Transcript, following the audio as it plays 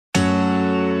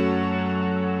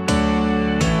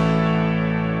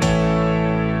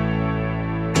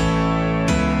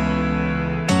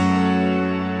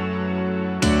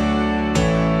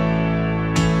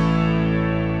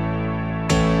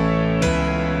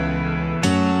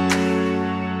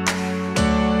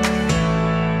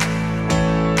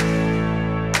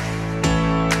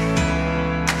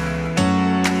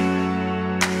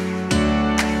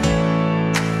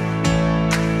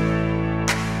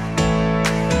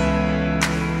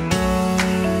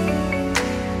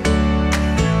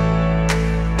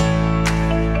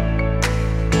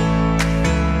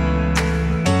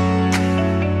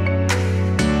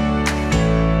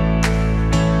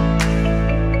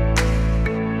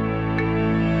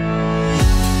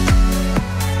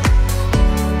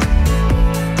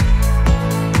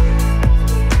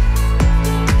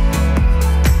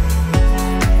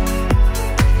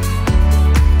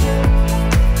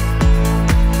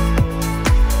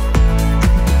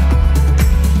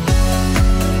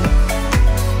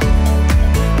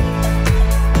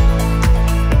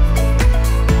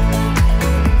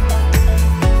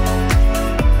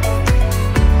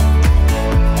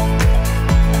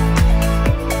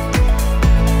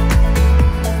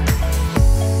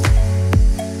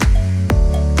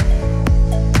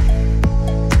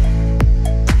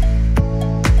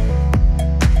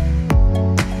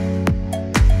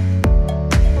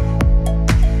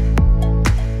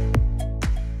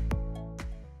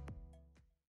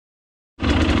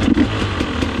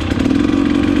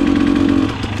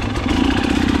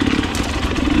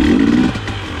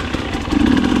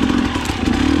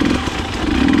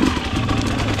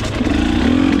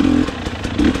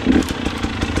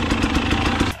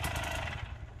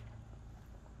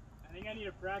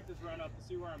practice run up to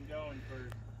see where I'm going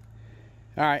first.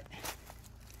 All right.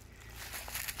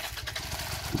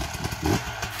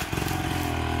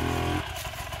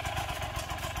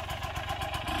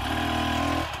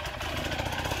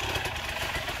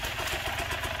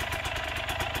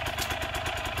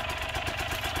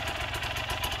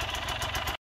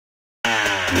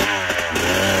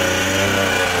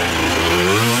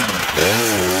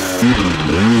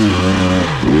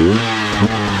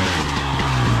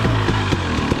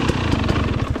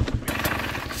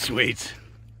 Sweet.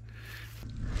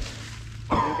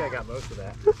 I think I got most of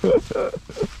that.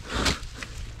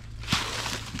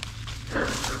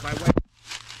 If I went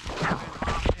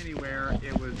off anywhere,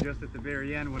 it was just at the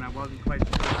very end when I wasn't quite sure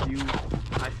if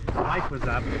the light was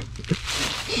up.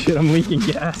 Shit, I'm leaking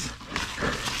gas.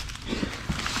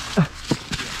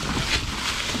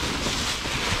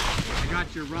 I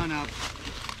got your run up.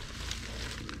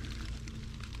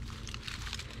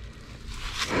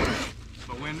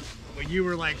 But when you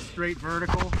were like straight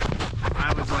vertical,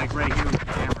 I was like right here with the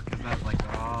camera because I was like,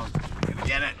 oh, gonna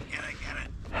get it, get it.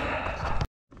 I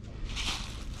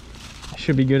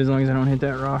should be good as long as I don't hit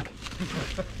that rock.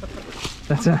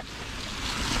 That's it.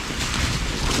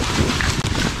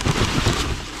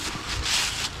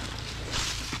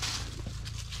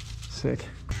 Sick.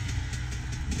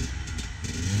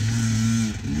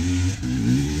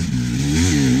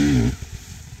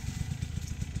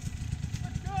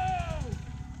 Let's go!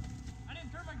 I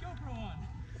didn't turn my GoPro on.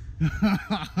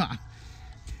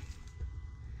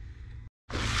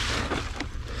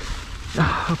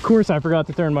 Of course I forgot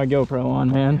to turn my GoPro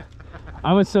on, man.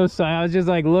 I was so sorry. I was just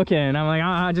like looking. I'm like,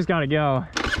 I just gotta go.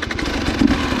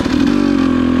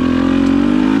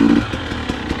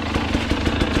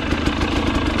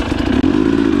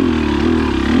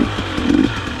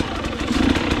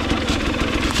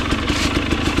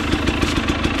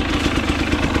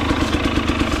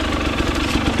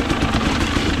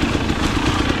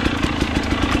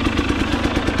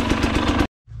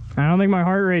 I don't think my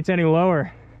heart rate's any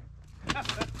lower.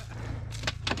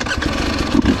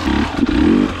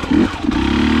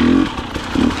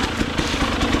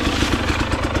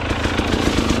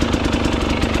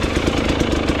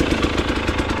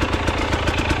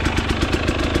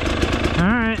 All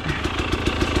right.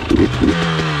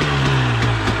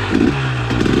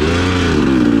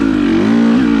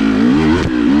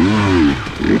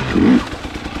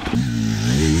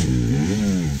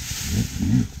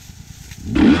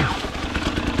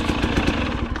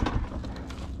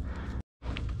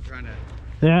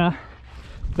 Yeah,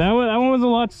 that one was a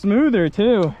lot smoother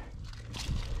too.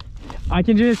 I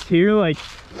can just hear like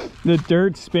the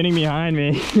dirt spinning behind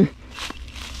me. Oh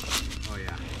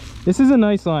yeah. This is a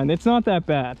nice line. It's not that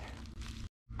bad.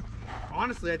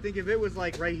 Honestly, I think if it was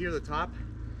like right here at the top,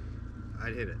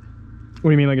 I'd hit it. What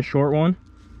do you mean, like a short one?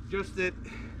 Just it,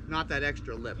 not that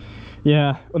extra lip.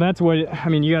 Yeah, well that's what, I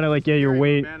mean, you gotta like get your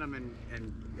weight. Momentum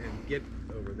and get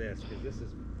over this, because this is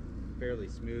fairly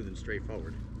smooth and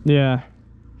straightforward. Yeah.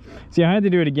 See, I had to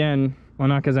do it again. Well,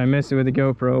 not because I missed it with the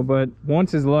GoPro, but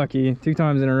once is lucky. 2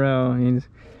 times in a row, he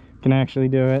can actually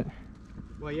do it.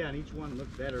 Well, yeah, and each one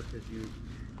looked better because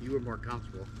you were more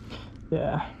comfortable.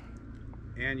 Yeah.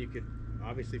 And you could,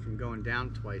 obviously from going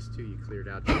down twice too, you cleared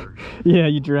out your... Yeah,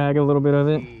 you drag a little bit of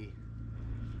it.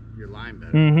 Your line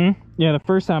better. Mm-hmm. Yeah, the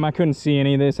first time I couldn't see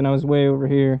any of this and I was way over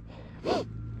here.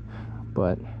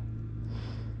 But,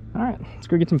 all right, let's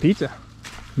go get some pizza.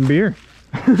 And beer.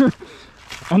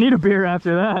 I need a beer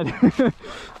after that.